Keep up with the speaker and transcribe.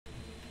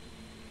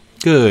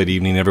Good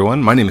evening,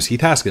 everyone. My name is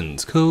Heath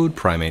Haskins, Code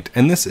Primate,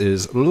 and this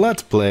is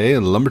Let's Play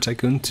Lumber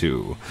Tycoon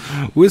 2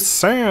 with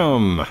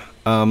Sam.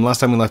 Last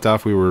time we left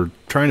off, we were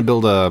trying to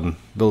build up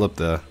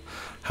the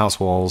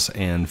house walls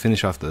and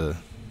finish off the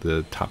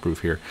top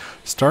roof here.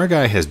 Star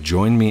Guy has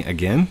joined me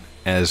again,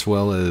 as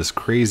well as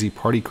Crazy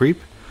Party Creep.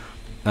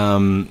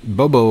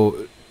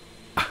 Bobo,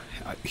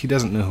 he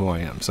doesn't know who I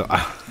am, so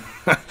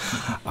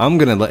I'm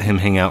gonna let him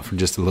hang out for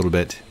just a little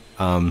bit.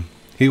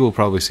 He will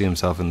probably see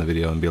himself in the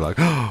video and be like,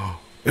 "Oh,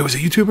 it was a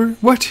YouTuber?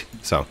 What?"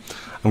 So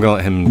I'm gonna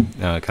let him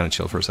kind of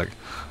chill for a second.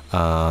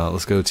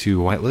 Let's go to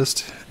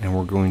whitelist, and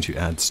we're going to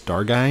add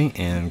Star Guy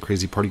and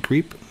Crazy Party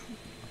Creep,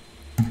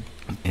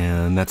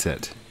 and that's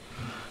it.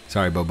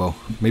 Sorry, Bobo.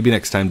 Maybe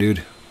next time,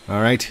 dude.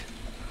 All right,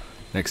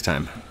 next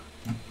time.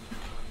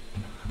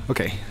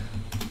 Okay.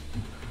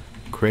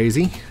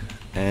 Crazy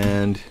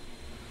and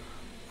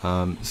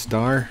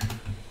Star,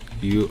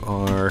 you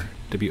are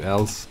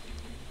WLs.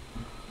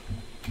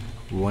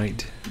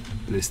 White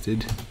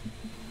listed.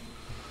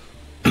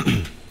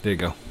 There you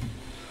go.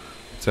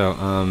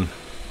 So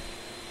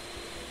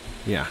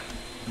yeah,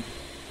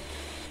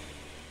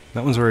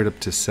 that one's already up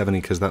to 70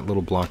 because that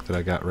little block that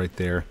I got right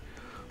there.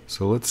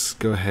 So let's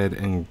go ahead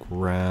and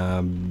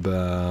grab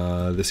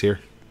this here.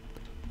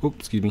 Oh,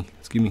 excuse me.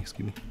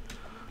 Will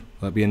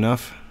that be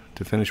enough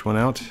to finish one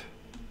out?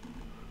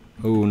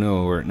 Oh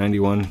no, we're at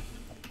 91.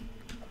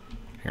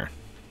 Here.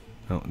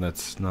 Oh,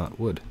 that's not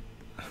wood.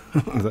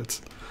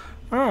 That's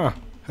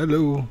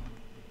hello.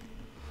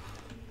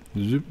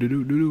 Zoop doo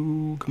doo doo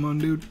doo. Come on,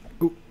 dude.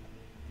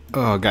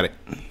 Oh, got it.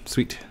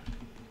 Sweet.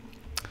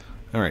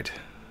 All right.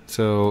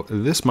 So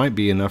this might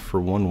be enough for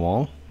one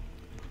wall.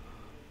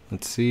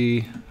 Let's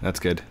see.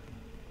 That's good.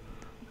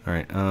 All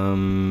right.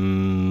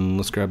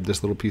 Let's grab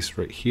this little piece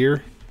right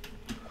here.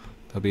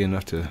 That'll be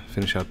enough to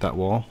finish out that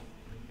wall.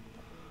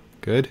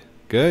 Good.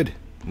 Good.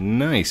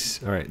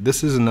 Nice. All right.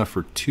 This is enough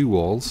for two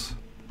walls.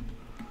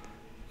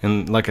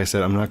 And like I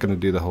said, I'm not going to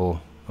do the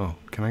whole... Oh,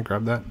 can I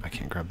grab that? I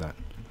can't grab that.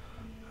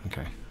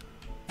 Okay.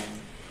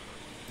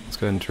 Let's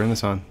go ahead and turn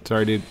this on.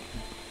 Sorry, dude.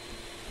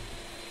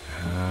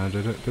 I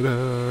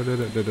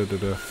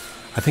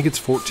think it's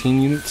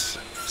 14 units.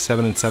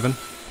 7 and 7.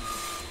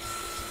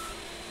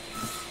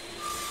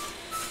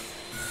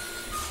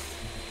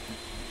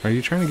 Are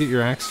you trying to get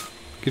your axe?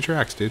 Get your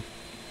axe, dude.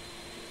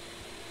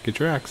 Get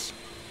your axe.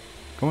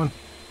 Come on.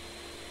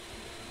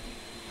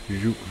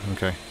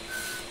 Okay.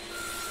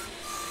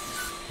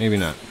 Maybe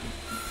not.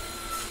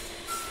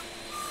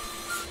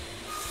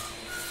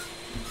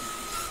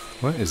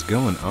 What is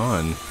going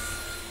on?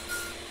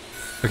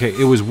 Okay,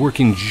 it was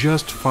working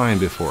just fine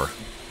before.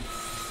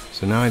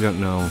 So now I don't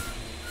know.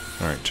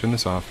 Alright, turn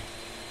this off.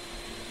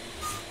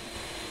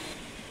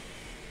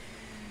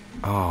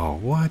 Oh,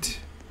 what?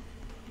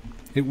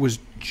 It was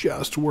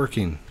just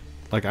working.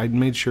 Like, I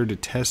made sure to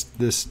test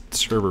this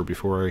server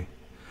before I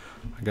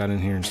got in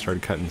here and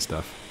started cutting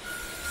stuff.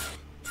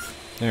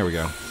 There we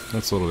go.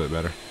 That's a little bit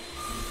better.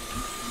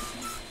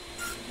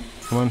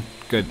 Come on.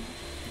 Good.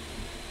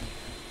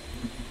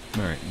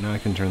 Alright, now I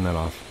can turn that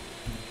off.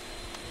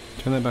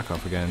 Turn that back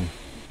off again.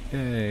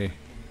 Yay.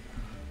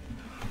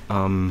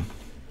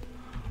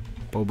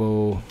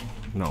 Bobo,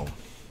 no.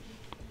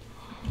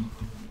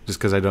 Just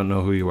because I don't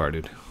know who you are,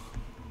 dude.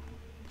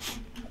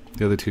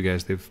 The other two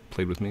guys, they've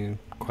played with me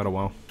quite a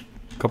while.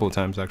 A couple of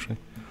times, actually.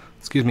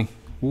 Excuse me.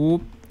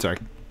 Whoop. Sorry.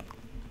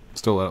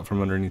 Stole out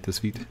from underneath his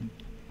feet.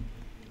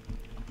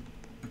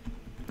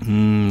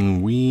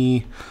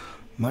 We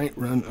might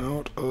run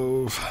out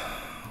of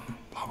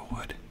lava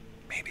wood.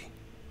 Maybe.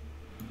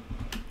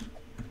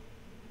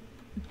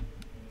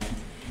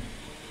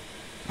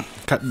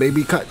 Cut,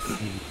 baby, cut.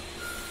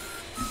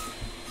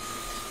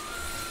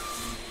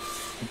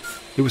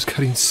 It was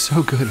cutting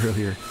so good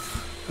earlier.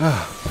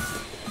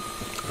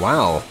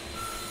 Wow.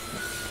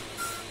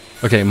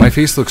 Okay, my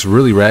face looks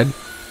really red.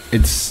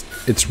 It's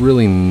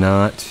really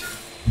not.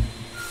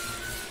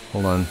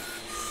 Hold on.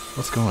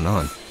 What's going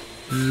on?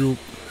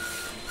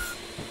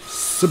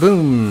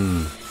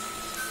 Saboom.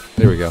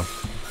 There we go.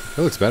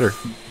 It looks better.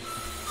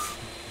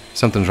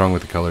 Something's wrong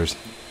with the colors.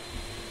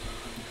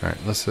 All right,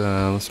 let's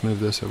move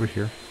this over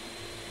here.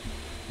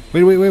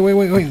 Wait.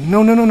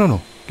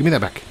 No. Give me that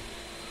back.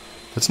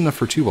 That's enough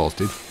for two walls,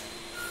 dude.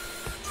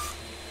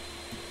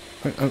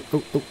 Wait,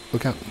 oh,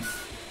 look out.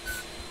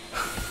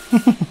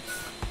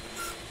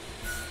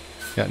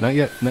 Yeah, not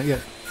yet.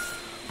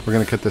 We're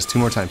gonna cut this 2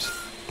 more times.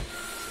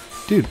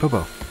 Dude,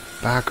 Bobo,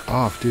 back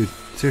off, dude.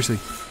 Seriously.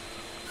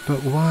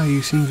 But why?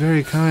 You seem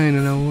very kind,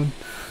 and I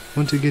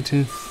want to get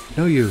to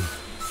know you.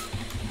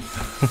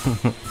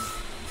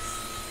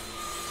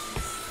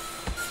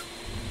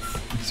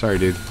 Sorry,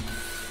 dude.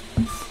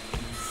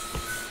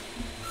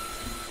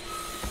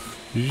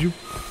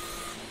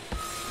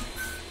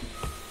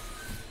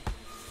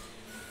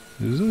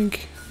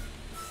 Zink.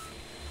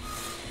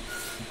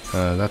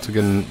 That's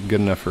good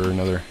enough for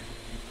another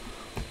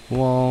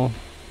wall.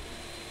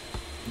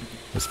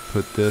 Let's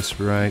put this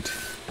right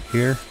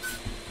here.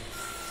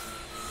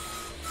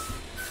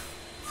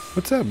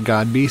 What's up,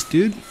 God Beast,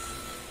 dude?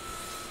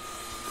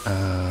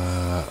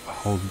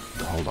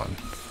 hold on.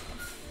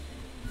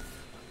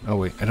 Oh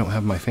wait, I don't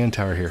have my fan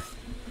tower here.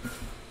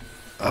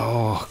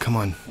 Oh, come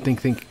on.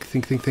 Think.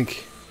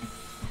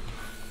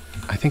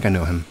 I think I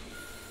know him.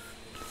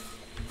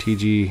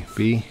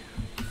 TGB,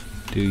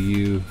 do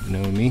you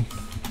know me?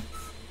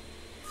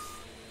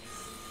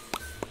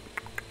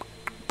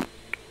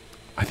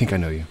 I think I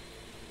know you.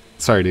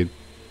 Sorry, dude.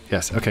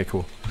 Yes, okay,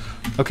 cool.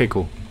 Okay,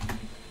 cool.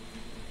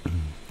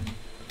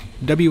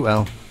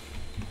 WL.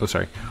 Oh,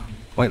 sorry.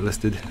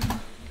 Whitelisted.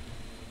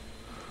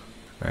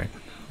 Alright,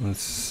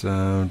 let's...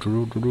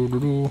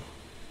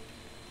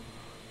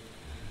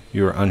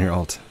 You are on your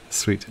alt.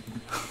 Sweet.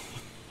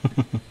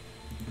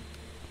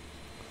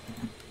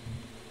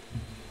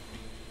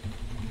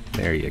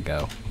 There you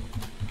go.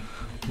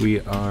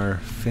 We are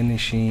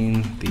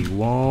finishing the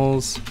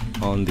walls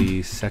on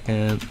the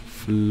second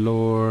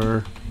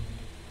floor.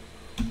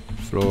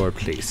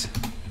 Please.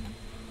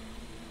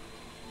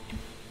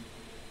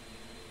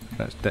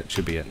 That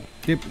should be it.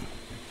 Yep.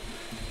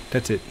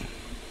 That's it.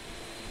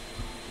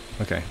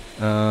 Okay.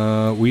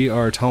 We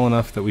are tall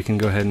enough that we can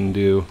go ahead and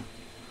do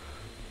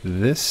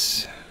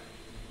this.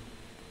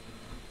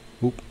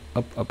 Oop,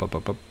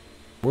 up.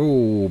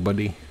 Whoa,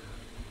 buddy.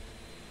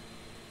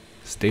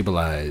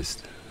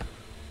 Stabilized.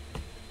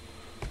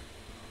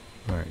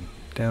 Alright.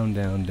 Down.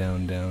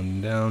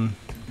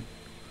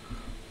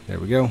 There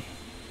we go.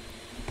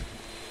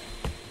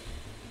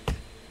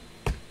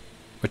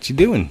 What you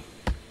doing?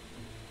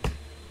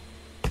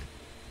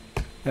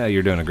 Yeah,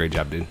 you're doing a great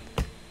job, dude.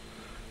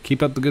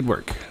 Keep up the good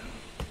work.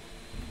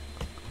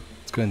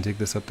 Let's go ahead and take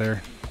this up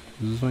there.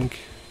 Zoink.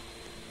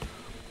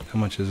 How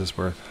much is this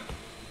worth?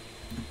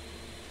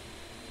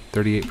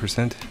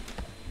 38%.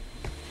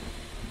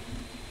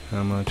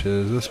 How much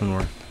is this one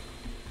worth?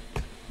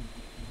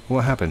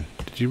 What happened?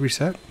 Did you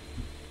reset?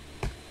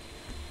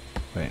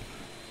 Wait.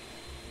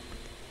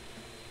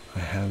 I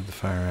have the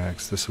fire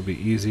axe. This will be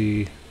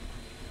easy.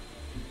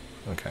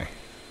 Okay.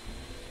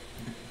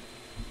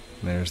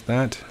 There's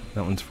that.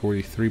 That one's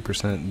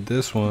 43%.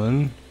 This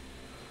one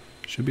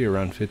should be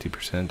around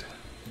 50%.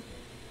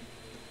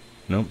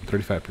 Nope,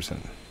 35%.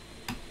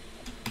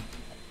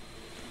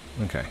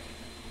 Okay.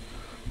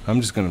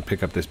 I'm just going to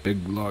pick up this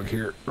big log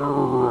here.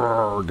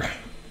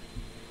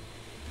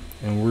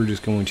 And we're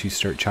just going to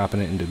start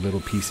chopping it into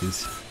little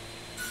pieces.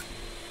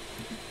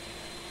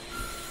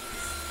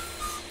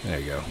 There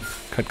you go.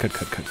 Cut.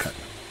 Cut.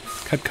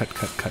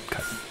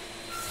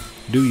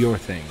 Do your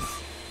thing.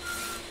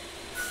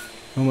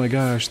 Oh my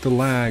gosh, the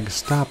lag.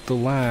 Stop the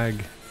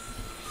lag.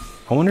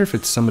 I wonder if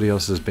it's somebody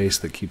else's base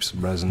that keeps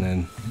resin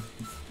in.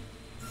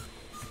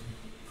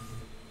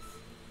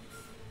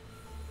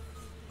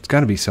 It's got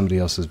to be somebody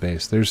else's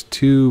base. There's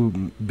two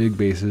big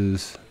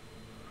bases.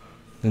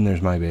 Then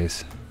there's my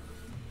base.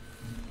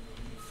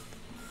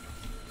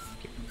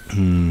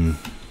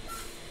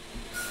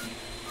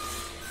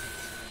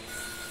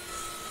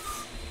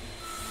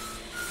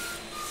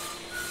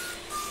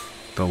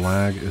 The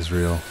lag is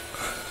real.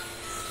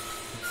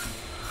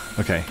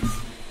 Okay.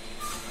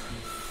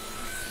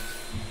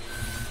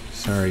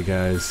 Sorry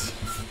guys.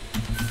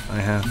 I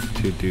have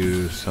to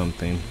do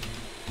something.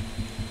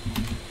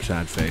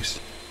 Sad face.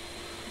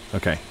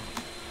 Okay.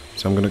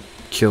 So I'm gonna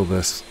kill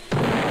this.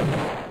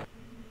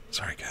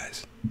 Sorry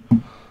guys. I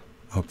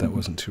hope that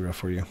wasn't too rough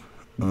for you.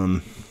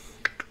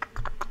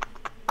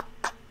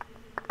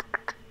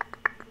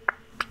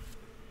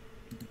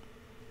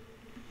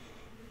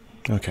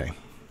 Okay.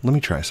 Let me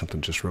try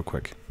something just real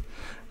quick.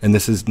 And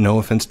this is no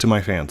offense to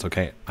my fans,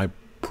 okay? I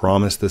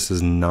promise this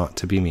is not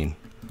to be mean.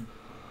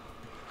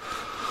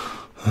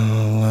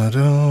 I'll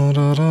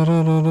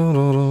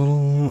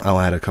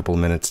add a couple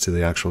minutes to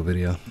the actual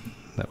video.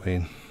 That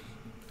way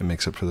it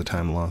makes up for the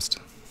time lost.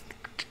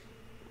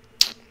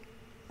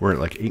 We're at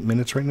like 8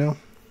 minutes right now.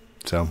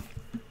 So,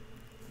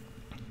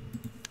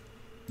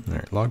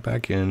 alright, log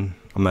back in.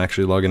 I'm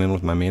actually logging in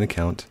with my main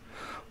account.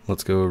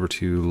 Let's go over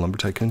to Lumber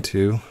Tycoon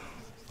 2.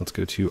 Let's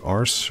go to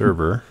our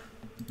server.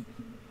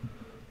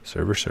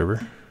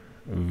 Server.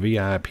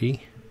 VIP.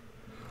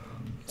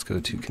 Let's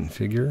go to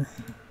configure.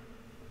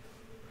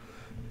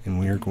 And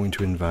we are going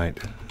to invite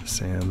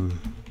Sam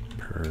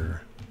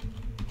per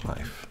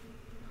life.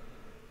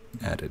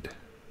 Added.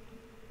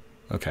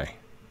 Okay.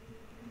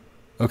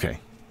 Okay,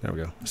 there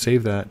we go.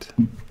 Save that.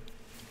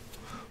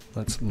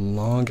 Let's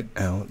log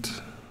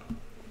out.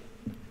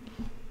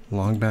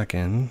 Log back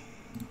in.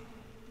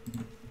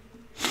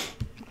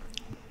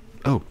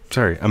 Oh,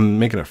 sorry. I'm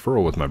making a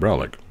furrow with my brow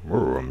like,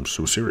 oh, I'm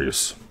so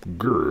serious.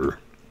 Grr.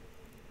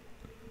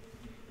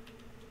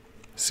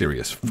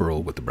 Serious furrow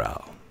with the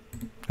brow.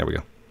 There we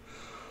go.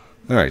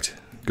 Alright,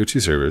 go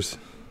to servers.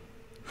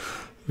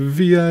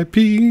 VIP,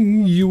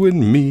 you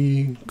and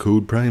me,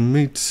 Code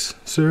Primates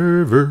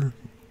server.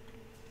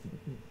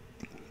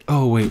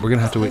 Oh wait, we're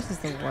gonna have to wait. This is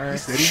the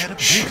worst. He said he had a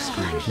big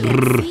screen.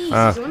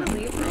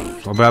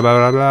 Blah blah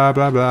blah blah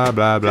blah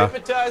blah blah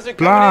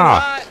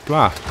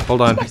blah.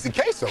 Hold on. Spicy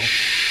queso.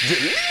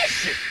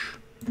 Delicious.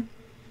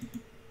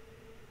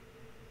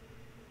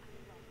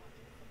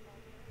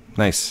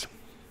 Nice.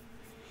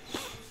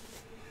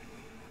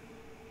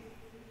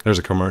 There's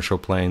a commercial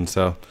playing,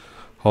 so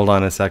hold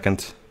on a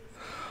second.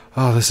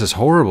 Oh, this is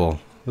horrible.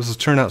 This has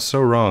turned out so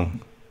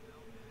wrong.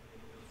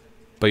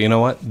 But you know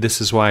what?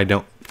 This is why I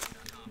don't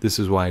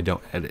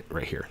edit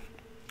right here.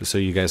 Just so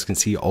you guys can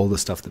see all the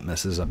stuff that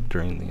messes up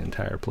during the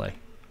entire play.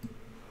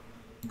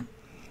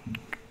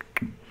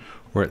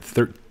 We're at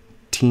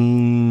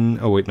 13.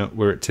 Oh wait, no,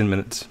 we're at 10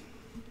 minutes.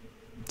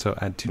 So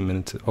add 2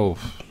 minutes. Oh,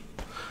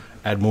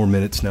 add more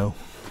minutes now.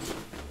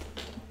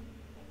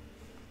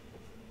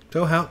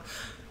 So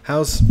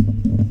how's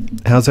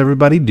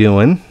everybody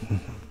doing?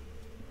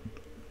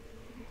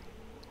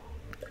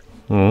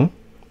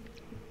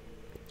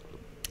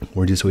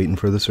 We're just waiting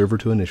for the server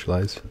to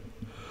initialize.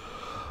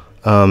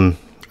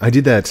 I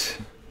did that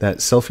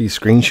selfie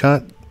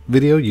screenshot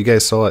video. You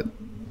guys saw it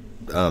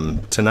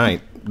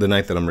tonight, the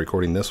night that I'm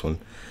recording this one,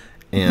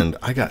 and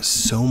I got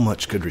so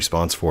much good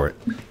response for it.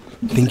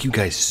 Thank you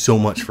guys so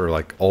much for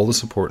like all the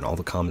support and all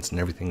the comments and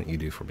everything that you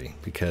do for me,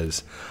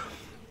 because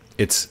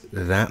it's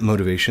that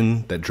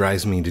motivation that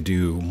drives me to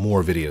do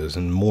more videos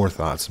and more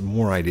thoughts,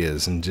 more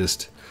ideas, and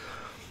just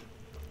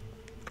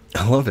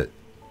I love it.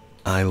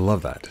 I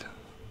love that.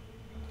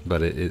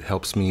 But it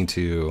helps me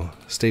to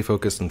stay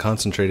focused and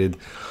concentrated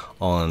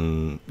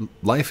on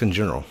life in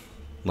general.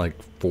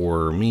 Like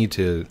for me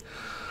to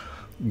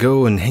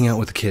go and hang out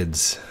with the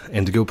kids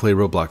and to go play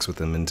Roblox with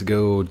them and to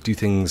go do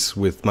things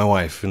with my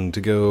wife and to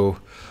go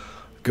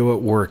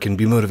at work and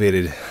be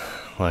motivated.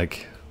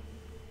 Like,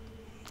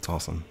 it's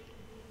awesome.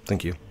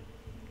 Thank you.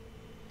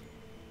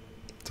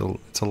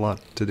 It's a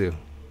lot to do.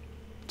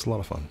 It's a lot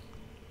of fun.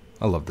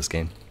 I love this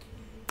game.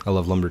 I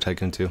love Lumber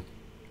Tycoon too.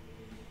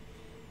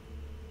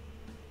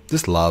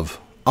 Just love.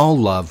 All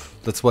love.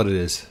 That's what it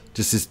is.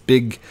 Just this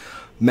big,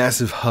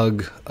 massive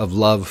hug of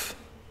love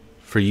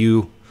for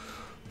you,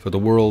 for the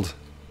world,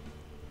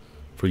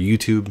 for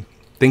YouTube.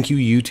 Thank you,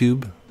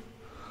 YouTube.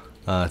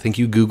 Thank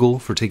you, Google,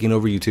 for taking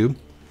over YouTube.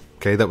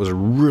 Okay, that was a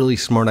really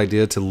smart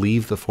idea to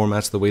leave the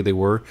formats the way they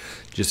were,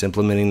 just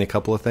implementing a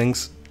couple of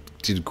things.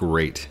 Did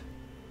great.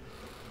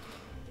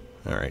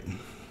 All right.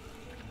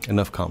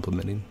 Enough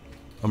complimenting.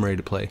 I'm ready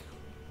to play.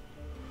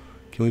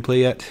 Can we play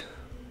yet?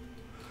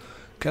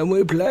 Can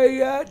we play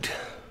yet?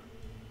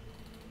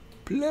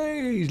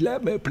 Please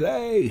let me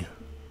play.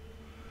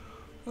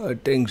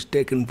 That thing's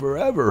taking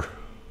forever.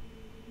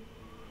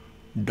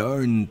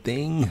 Darn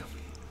thing.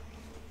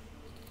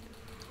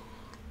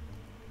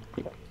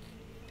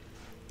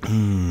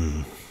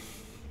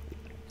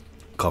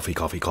 Coffee,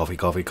 coffee, coffee,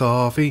 coffee,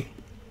 coffee.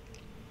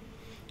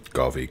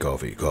 Coffee,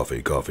 coffee,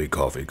 coffee, coffee,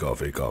 coffee,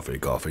 coffee, coffee,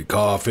 coffee,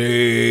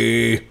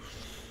 coffee.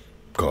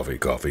 Coffee,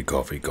 coffee,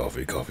 coffee,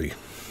 coffee, coffee.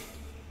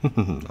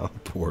 I'm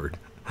bored.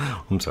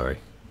 I'm sorry.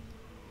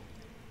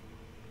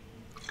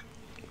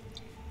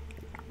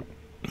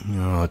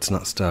 No, it's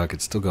not stuck.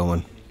 It's still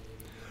going.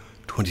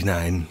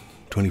 29,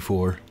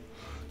 24,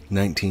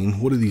 19.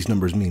 What do these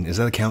numbers mean? Is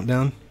that a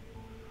countdown?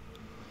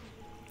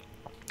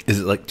 Is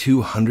it like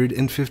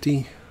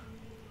 250?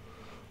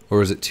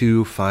 Or is it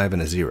 2, 5,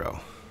 and a 0?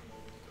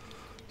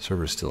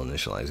 Server's still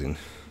initializing.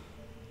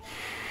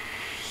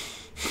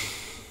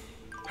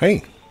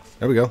 Hey,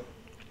 there we go.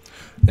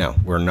 Now,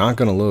 we're not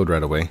going to load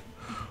right away.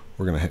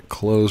 We're going to hit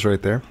close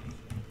right there.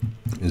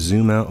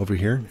 Zoom out over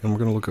here, and we're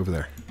going to look over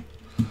there.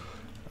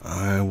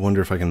 I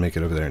wonder if I can make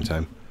it over there in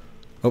time.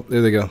 Oh,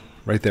 there they go.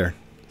 Right there.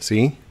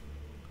 See?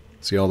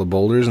 See all the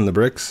boulders and the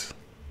bricks?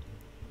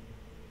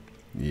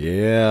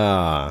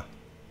 Yeah.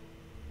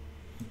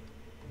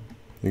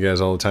 You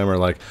guys all the time are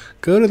like,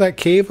 go to that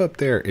cave up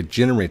there. It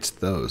generates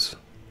those.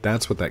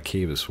 That's what that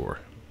cave is for.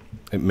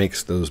 It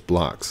makes those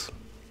blocks.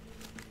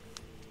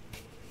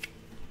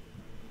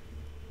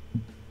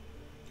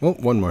 Oh,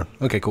 one more.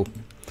 Okay, cool.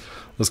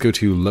 Let's go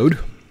to load.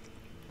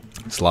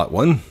 Slot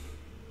 1.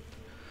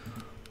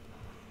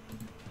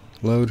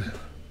 Load.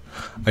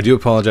 I do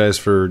apologize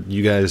for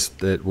you guys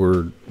that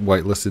were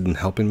whitelisted and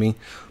helping me,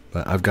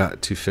 but I've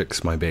got to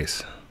fix my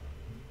base.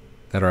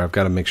 I've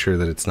got to make sure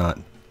that it's not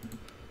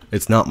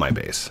my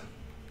base.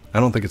 I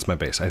don't think it's my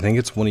base. I think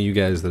it's one of you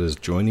guys that is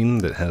joining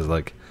that has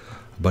like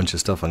a bunch of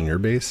stuff on your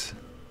base.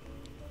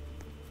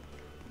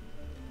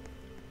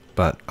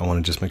 But I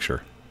want to just make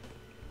sure.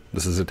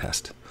 This is a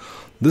test.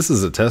 This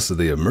is a test of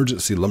the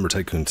emergency Lumber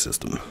Tycoon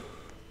system.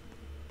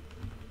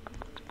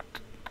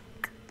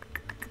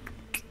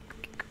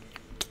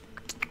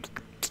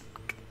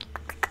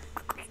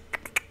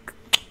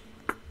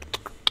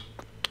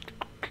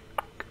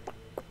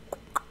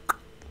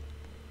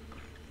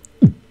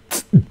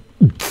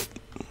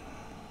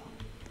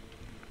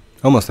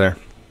 Almost there.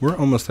 We're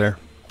almost there.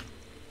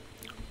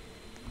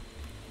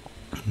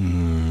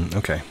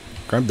 Okay.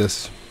 Grab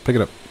this. Pick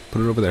it up.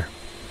 Put it over there.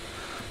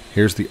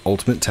 Here's the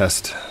ultimate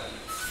test.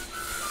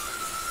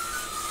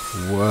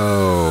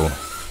 Whoa.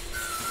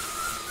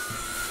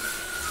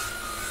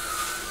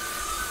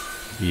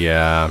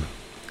 Yeah.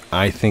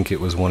 I think it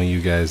was one of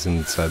you guys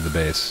inside the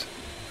base.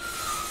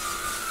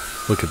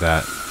 Look at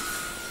that.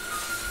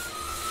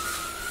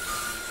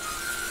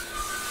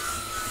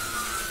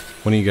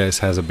 One of you guys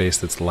has a base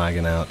that's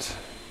lagging out.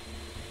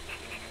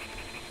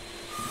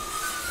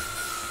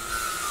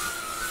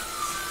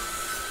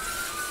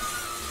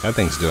 That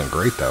thing's doing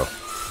great though.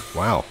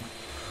 Wow.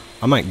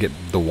 I might get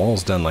the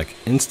walls done like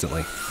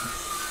instantly.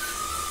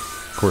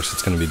 Of course,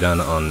 it's going to be done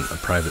on a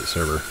private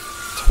server.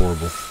 It's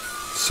horrible.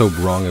 So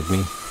wrong of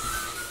me.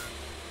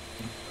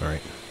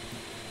 Alright.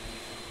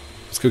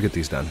 Let's go get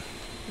these done.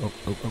 Oh,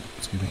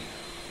 excuse me.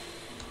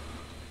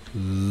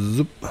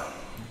 Zoop.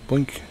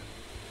 Blink.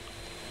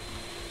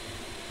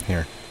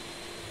 Here.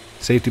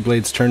 Safety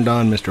blades turned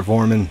on, Mr.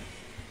 Foreman.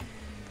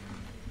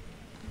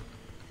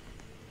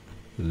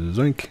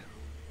 Zoink.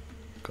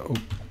 Go.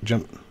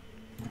 Jump.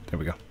 There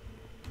we go.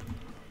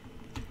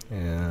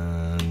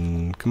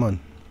 And come on.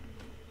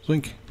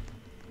 Zoink.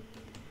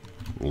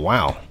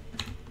 Wow.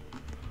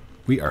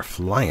 We are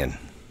flying.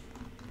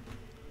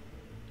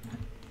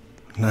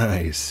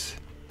 Nice.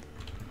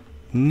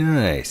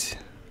 Nice.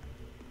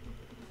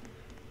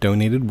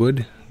 Donated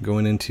wood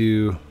going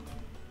into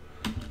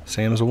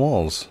Sam's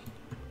walls.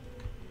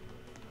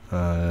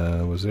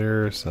 Was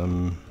there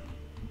some...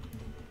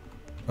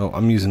 Oh,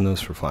 I'm using those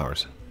for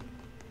flowers.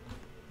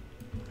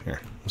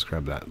 Here, let's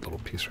grab that little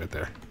piece right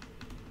there.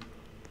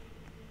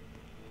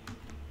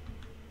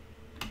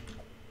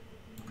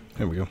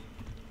 There we go.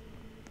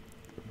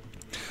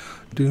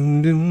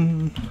 Doom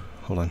doom.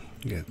 Hold on,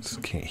 you guys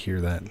can't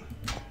hear that.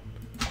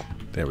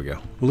 There we go.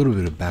 A little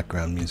bit of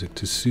background music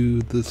to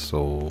soothe the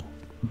soul.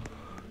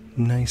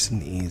 Nice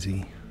and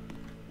easy.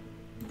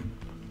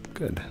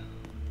 Good.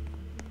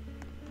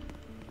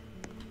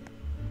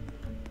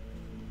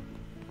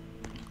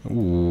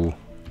 Ooh.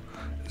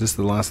 Is this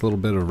the last little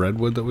bit of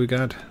redwood that we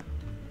got?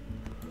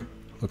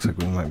 Looks like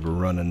we might be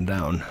running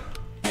down.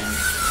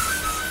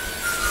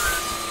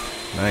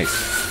 Nice.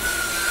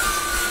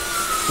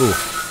 Ooh.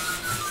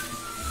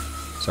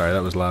 Sorry,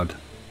 that was loud.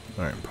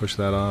 Alright, push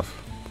that off.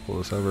 Pull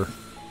this over.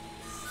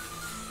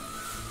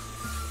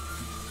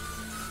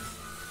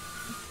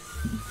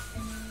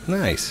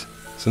 Nice.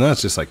 So now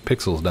it's just like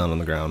pixels down on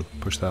the ground.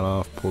 Push that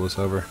off, pull this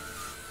over.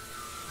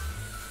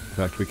 In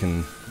fact, we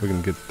can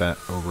get that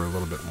over a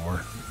little bit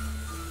more.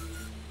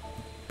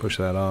 Push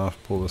that off,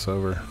 pull this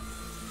over.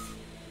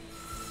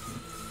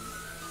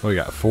 What we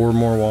got? 4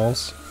 more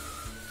walls.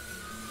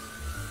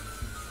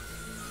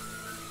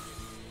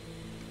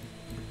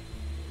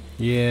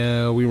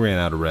 Yeah, we ran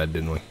out of red,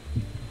 didn't we?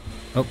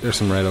 Oh, there's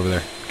some red over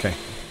there. Okay.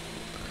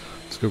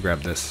 Let's go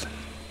grab this.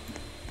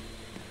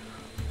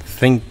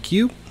 Thank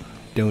you.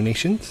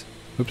 Donations.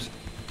 Oops.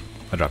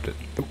 I dropped it.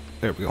 Oh,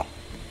 there we go.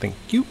 Thank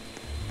you.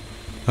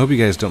 I hope you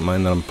guys don't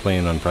mind that I'm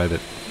playing on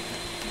private.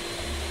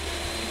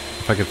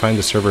 If I could find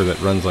a server that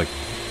runs like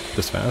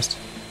this fast,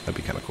 that'd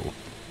be kind of cool.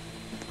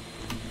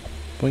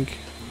 Blink.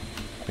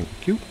 Thank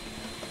you.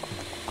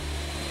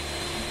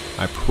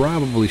 I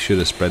probably should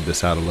have spread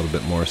this out a little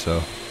bit more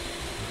so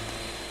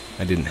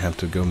I didn't have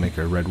to go make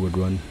a redwood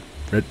run.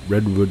 Red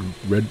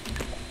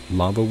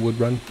lava wood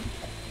run.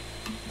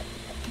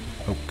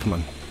 Oh, come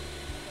on.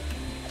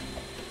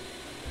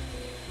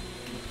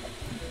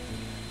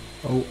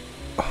 Oh.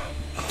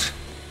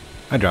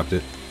 I dropped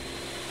it.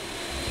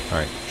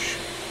 Alright, shh.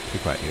 Be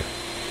quiet, you.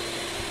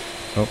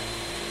 Oh.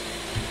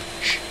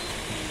 Shh.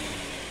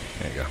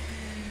 There you go.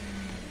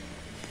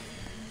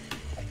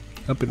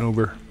 Up and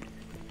over.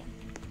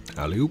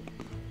 Alley-oop.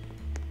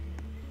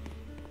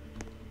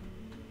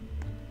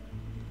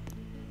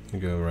 You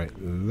go right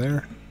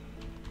there.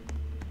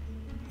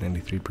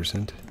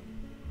 93%.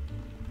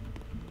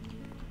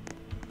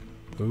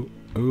 Ooh,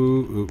 ooh,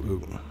 ooh,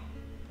 ooh.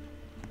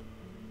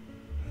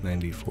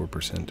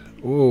 94%.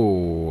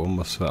 Oh,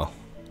 almost fell.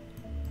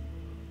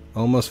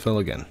 Almost fell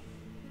again.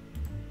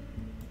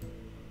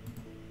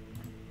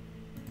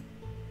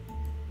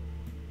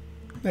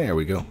 There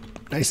we go.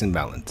 Nice and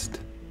balanced.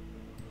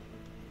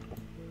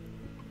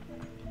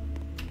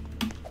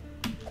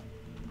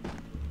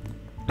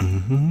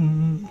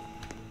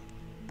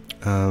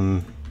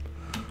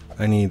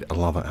 I need a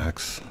lava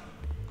axe.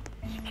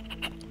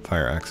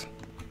 Fire axe.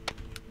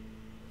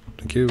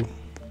 Thank you.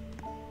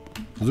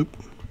 Zoop.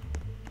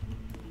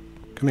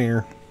 Come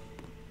here.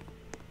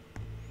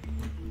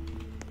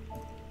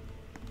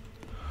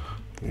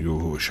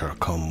 You shall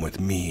come with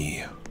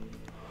me.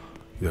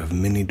 You have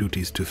many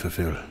duties to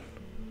fulfill.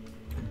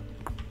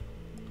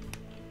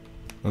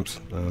 Oops.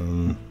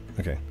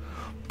 Okay.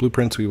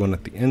 Blueprints we want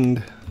at the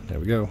end. There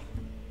we go.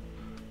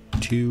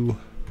 2.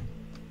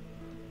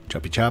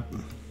 Choppy chop.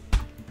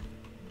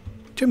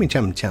 Chummy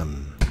chum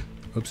chum.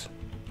 Oops.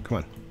 Come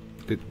on.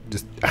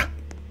 Just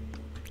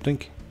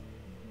stink.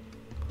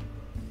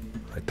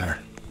 Right there.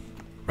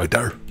 Right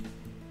there.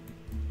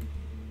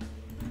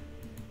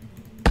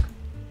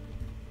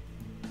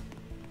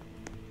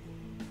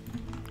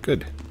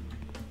 Good.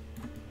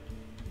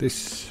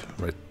 This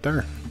right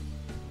there.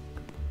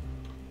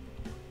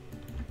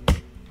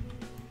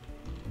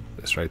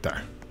 This right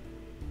there.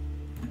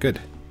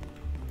 Good.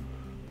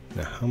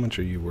 Now, how much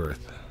are you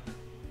worth?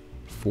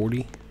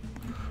 40?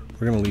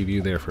 We're going to leave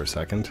you there for a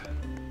second.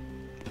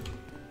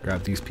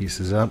 Grab these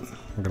pieces up.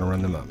 We're going to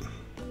run them up.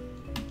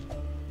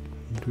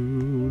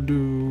 Do,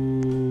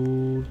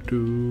 do,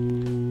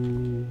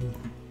 do.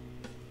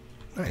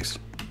 Nice.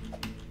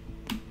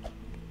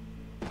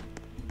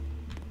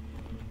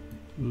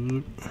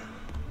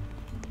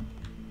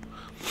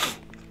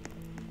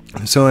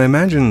 So I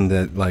imagine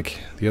that, like,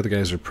 the other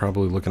guys are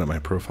probably looking at my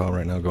profile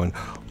right now going,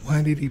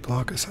 why did he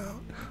block us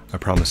out? I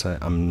promise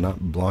I'm not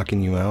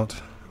blocking you out.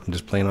 I'm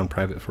just playing on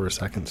private for a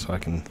second so I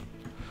can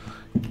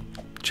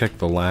check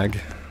the lag,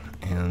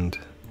 and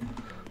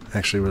I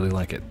actually really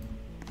like it.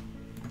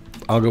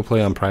 I'll go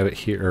play on private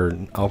here, or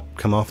I'll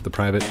come off the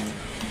private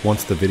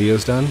once the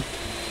video's done,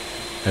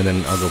 and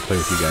then I'll go play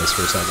with you guys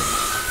for a second.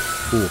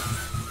 Cool.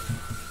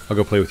 I'll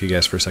go play with you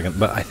guys for a second,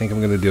 but I think I'm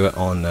going to do it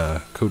on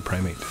Code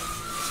Primate.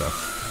 So.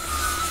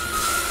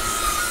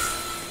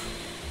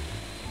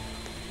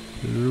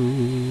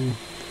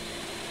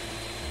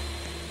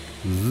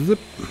 Zip.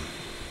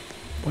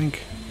 Boink.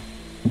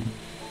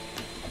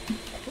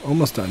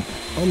 Almost done.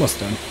 Almost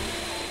done.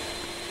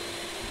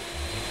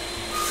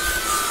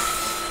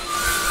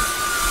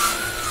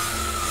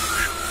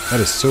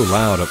 That is so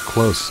loud up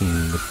close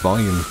and the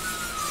volume.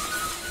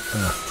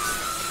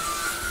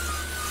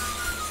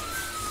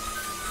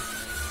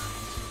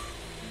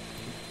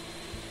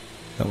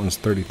 That one's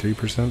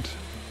 33%.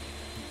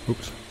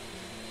 Oops.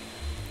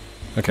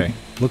 Okay,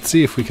 let's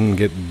see if we can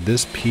get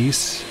this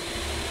piece,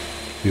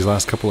 these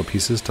last couple of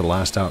pieces, to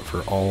last out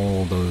for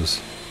all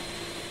those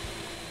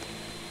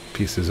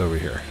pieces over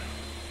here.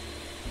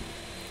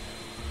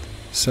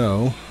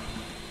 So,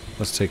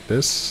 let's take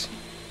this.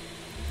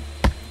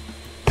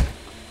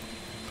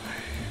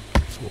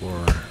 4,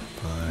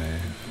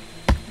 5,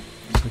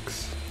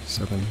 6,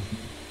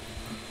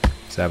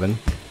 7,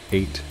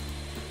 8,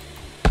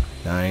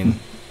 9.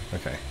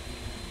 Okay.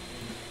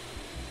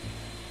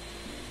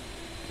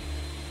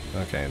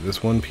 Okay,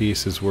 this one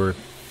piece is worth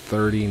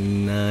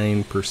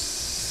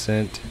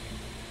 39%.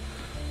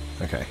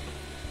 Okay.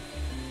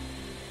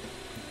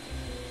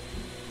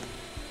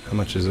 How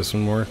much is this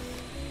one worth?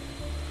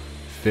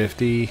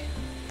 50.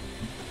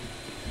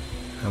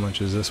 How much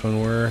is this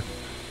one worth?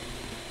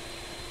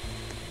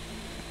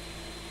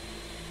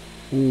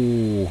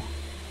 Ooh.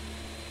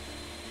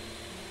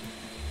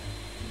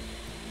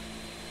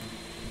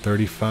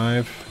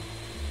 35.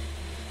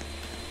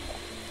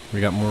 We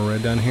got more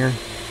red down here?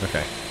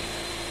 Okay.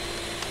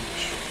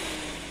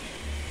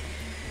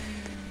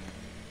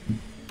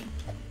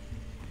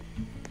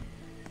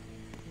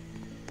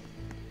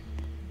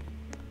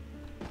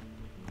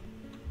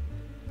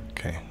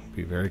 Okay,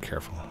 be very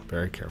careful,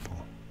 very careful.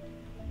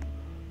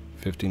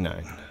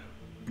 59.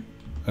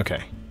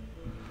 Okay.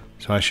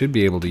 So I should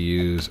be able to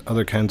use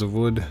other kinds of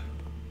wood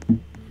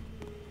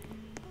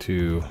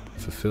to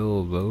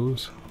fulfill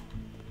those.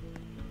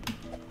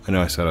 I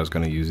know I said I was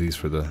going to use these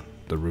for the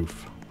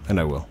roof, and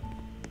I will.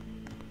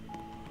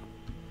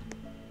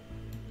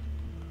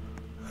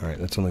 Alright,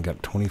 that's only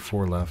got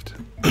 24 left.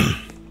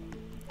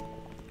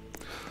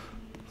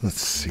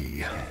 Let's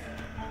see.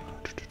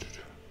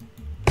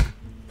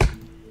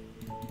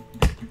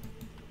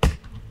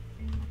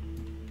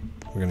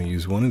 We're going to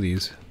use one of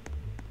these.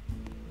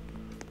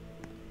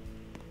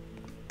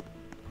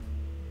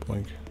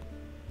 Blink.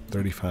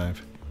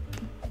 35.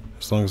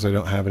 As long as I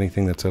don't have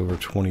anything that's over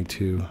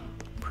 22%.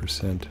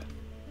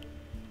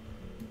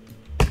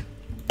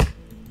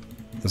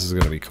 This is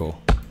going to be cool.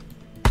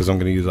 Because I'm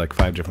going to use like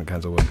 5 different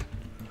kinds of wood.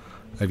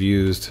 I've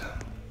used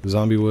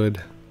zombie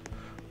wood.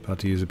 About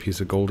to use a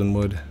piece of golden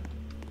wood.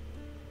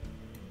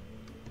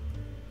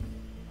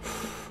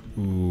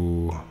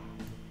 Ooh.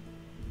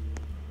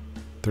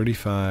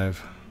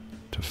 35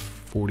 to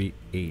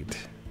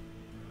 48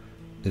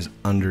 is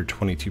under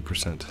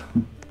 22%.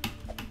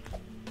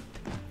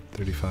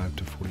 35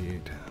 to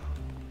 48.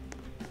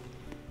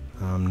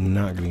 I'm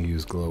not going to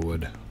use glow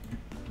wood.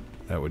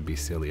 That would be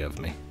silly of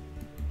me.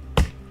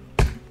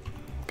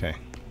 Okay,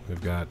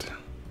 we've got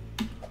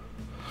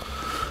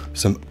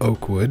some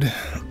oak wood.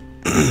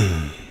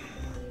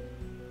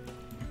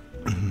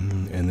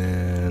 And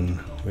then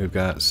we've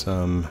got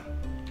some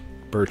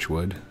birch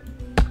wood.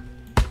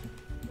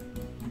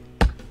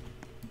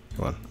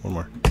 Come on, one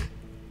more.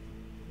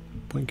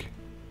 Blink.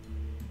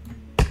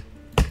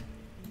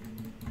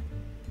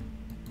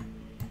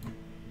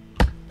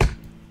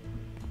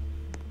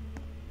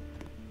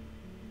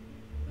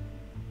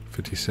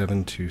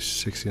 $57 to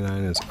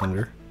 $69 is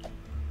under.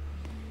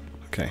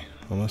 Okay,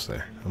 almost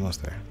there,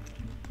 almost there.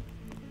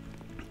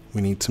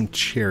 We need some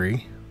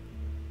cherry.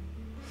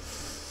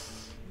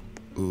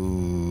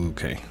 Ooh,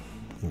 okay,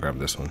 I'll grab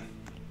this one.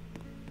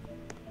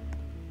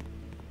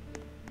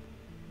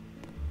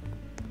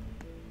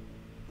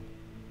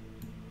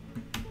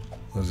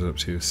 What is it up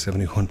to?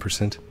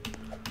 71%.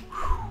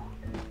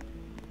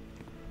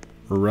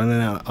 We're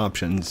running out of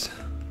options.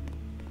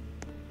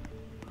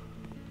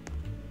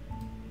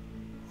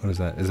 What is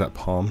that? Is that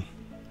palm?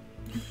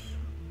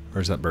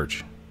 Or is that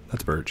birch?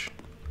 That's birch.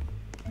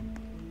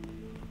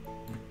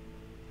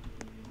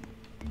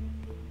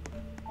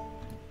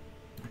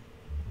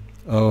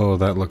 Oh,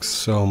 that looks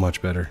so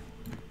much better.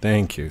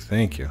 Thank you,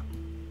 thank you.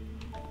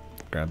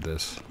 Grab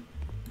this.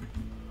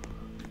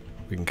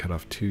 We can cut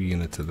off 2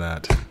 units of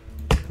that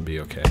and be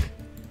okay.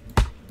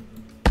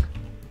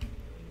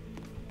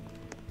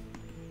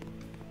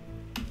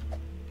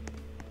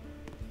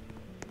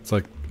 It's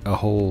like a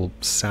whole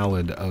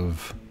salad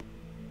of...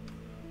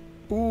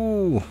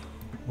 Ooh,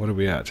 what are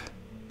we at?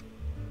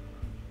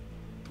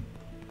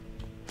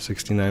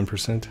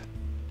 69%?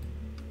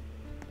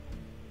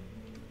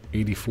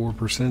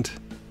 84%?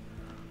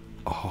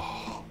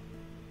 Oh.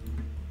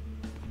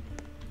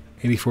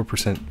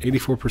 84%.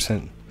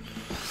 84%.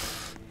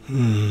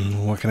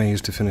 What can I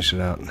use to finish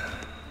it out?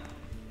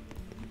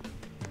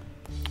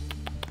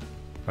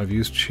 I've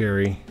used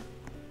cherry.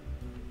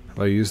 Have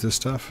I used this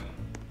stuff?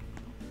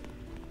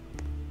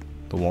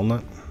 The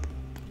walnut?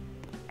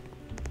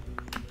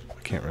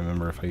 I can't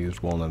remember if I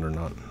used walnut or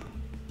not.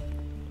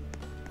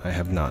 I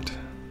have not.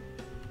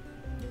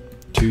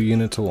 2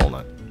 units of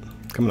walnut.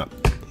 Coming up.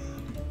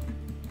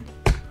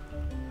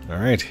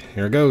 Alright,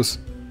 here it goes.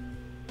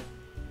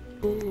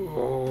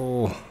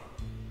 Oh.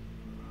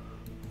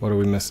 What are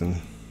we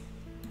missing?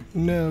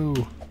 No.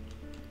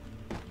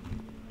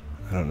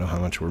 I don't know how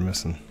much we're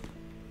missing.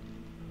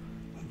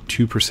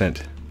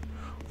 2%.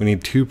 We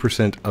need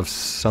 2% of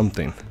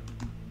something.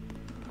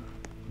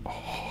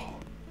 Oh,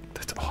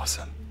 that's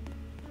awesome.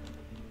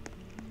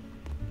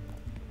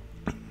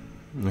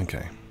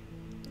 Okay.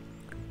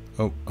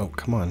 Oh,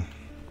 come on.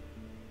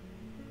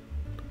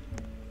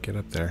 Get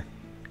up there.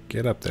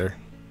 Get up there.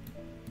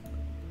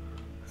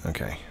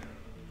 Okay.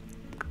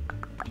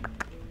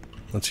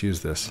 Let's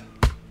use this.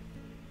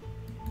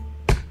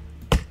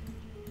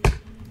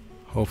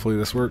 Hopefully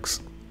this works.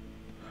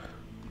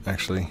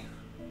 Actually,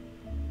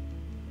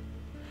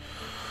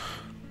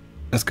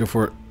 let's go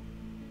for it.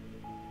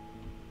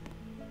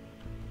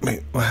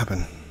 Wait, what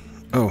happened?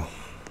 Oh.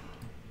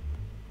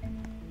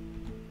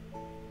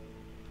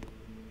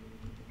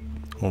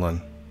 Hold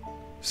on.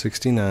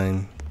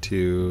 69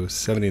 to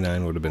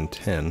 79 would have been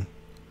 10.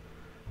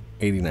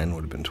 89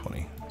 would have been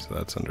 20. So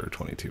that's under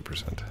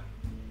 22%.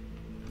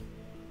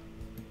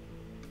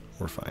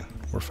 We're fine.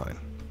 We're fine.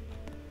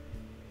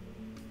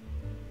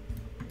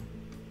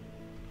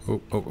 Oh,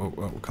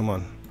 come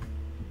on.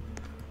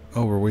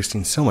 Oh, we're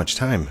wasting so much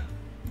time.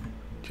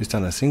 Just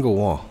on a single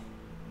wall.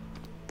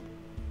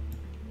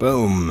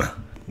 Boom.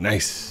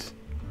 Nice.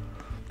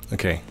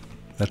 Okay,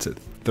 that's at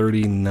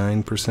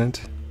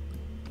 39%.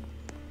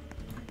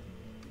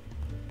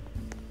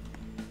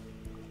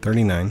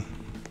 39.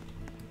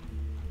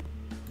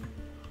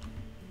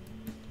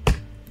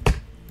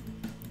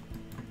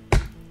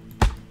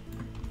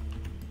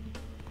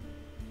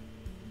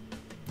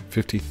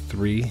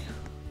 $53.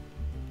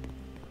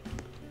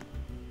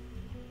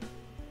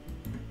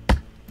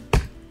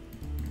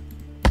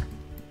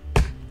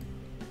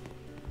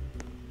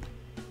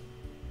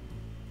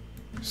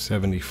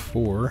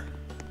 74.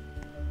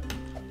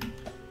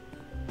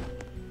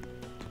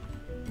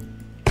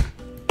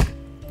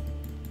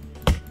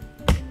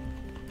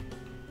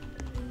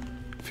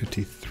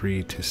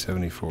 53 to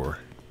 74.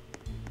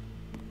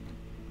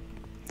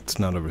 It's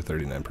not over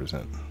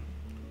 39%.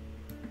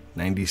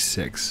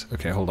 96.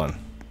 Okay, hold on.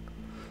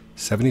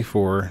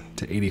 74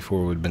 to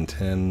 84 would have been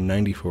 10.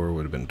 94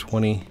 would have been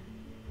 20.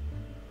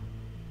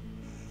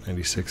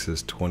 96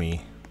 is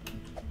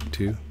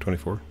 22,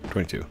 24,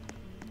 22.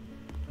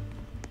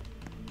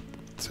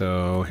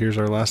 So here's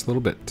our last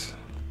little bit.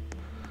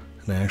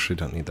 And I actually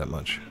don't need that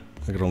much.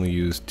 I could only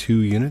use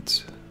 2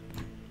 units.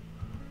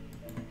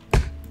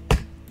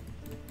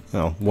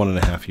 Well,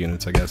 1.5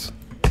 units, I guess.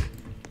 A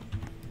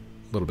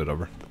little bit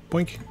over.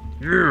 Boink.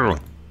 Yeah.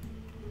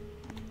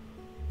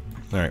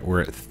 Alright,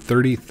 we're at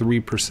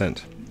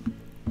 33%.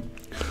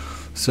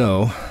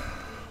 So,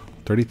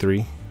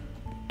 33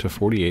 to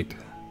 48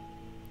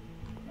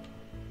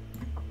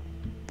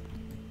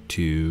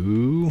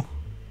 to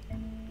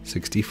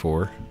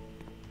 64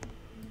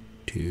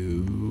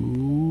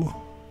 to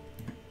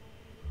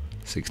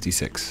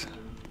 66.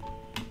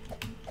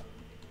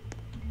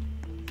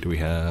 Do we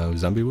have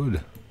zombie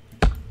wood?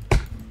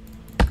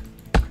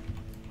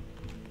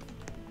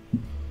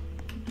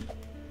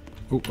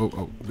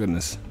 Oh,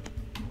 goodness.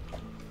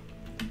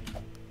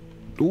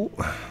 Ooh.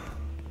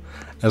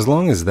 As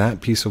long as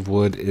that piece of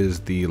wood is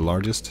the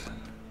largest,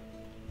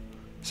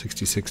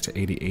 66 to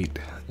 88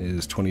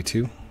 is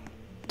 22,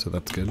 so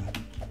that's good.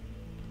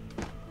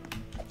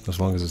 As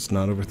long as it's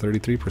not over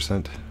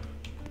 33%.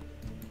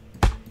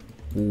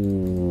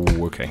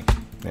 Ooh, okay.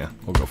 Yeah,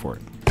 we'll go for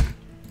it.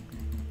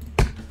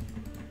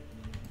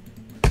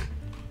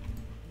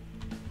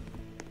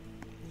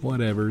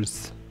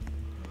 Whatevers.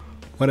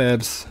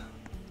 Whatevs.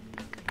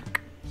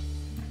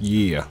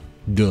 Yeah,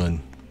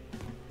 done.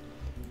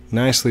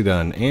 Nicely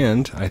done.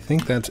 And I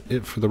think that's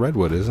it for the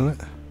redwood, isn't it?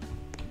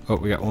 Oh,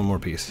 we got one more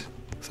piece.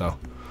 So,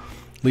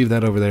 leave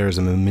that over there as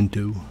a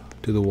memento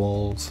to the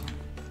walls.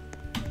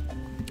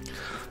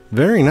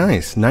 Very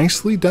nice.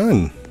 Nicely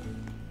done.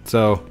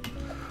 So,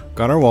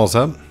 got our walls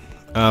up.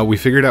 We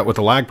figured out what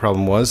the lag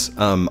problem was.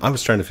 I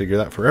was trying to figure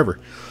that forever.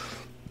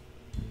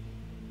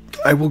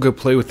 I will go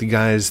play with the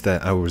guys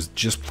that I was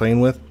just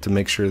playing with to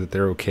make sure that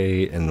they're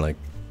okay and like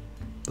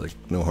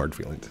no hard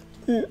feelings.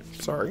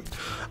 Sorry.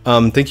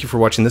 Thank you for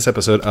watching this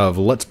episode of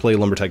Let's Play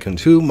Lumber Tycoon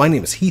 2. My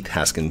name is Heath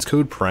Haskins,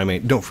 code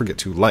Primate. Don't forget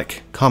to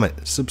like,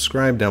 comment,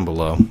 subscribe down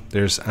below.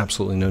 There's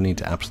absolutely no need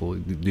to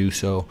absolutely do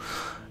so.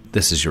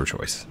 This is your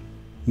choice.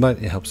 But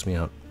it helps me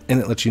out. And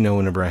it lets you know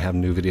whenever I have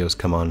new videos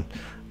come on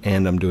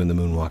and I'm doing the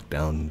moonwalk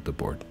down the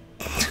board.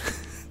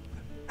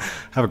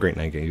 Have a great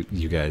night,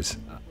 you guys.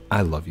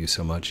 I love you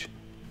so much.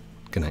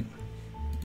 Good night.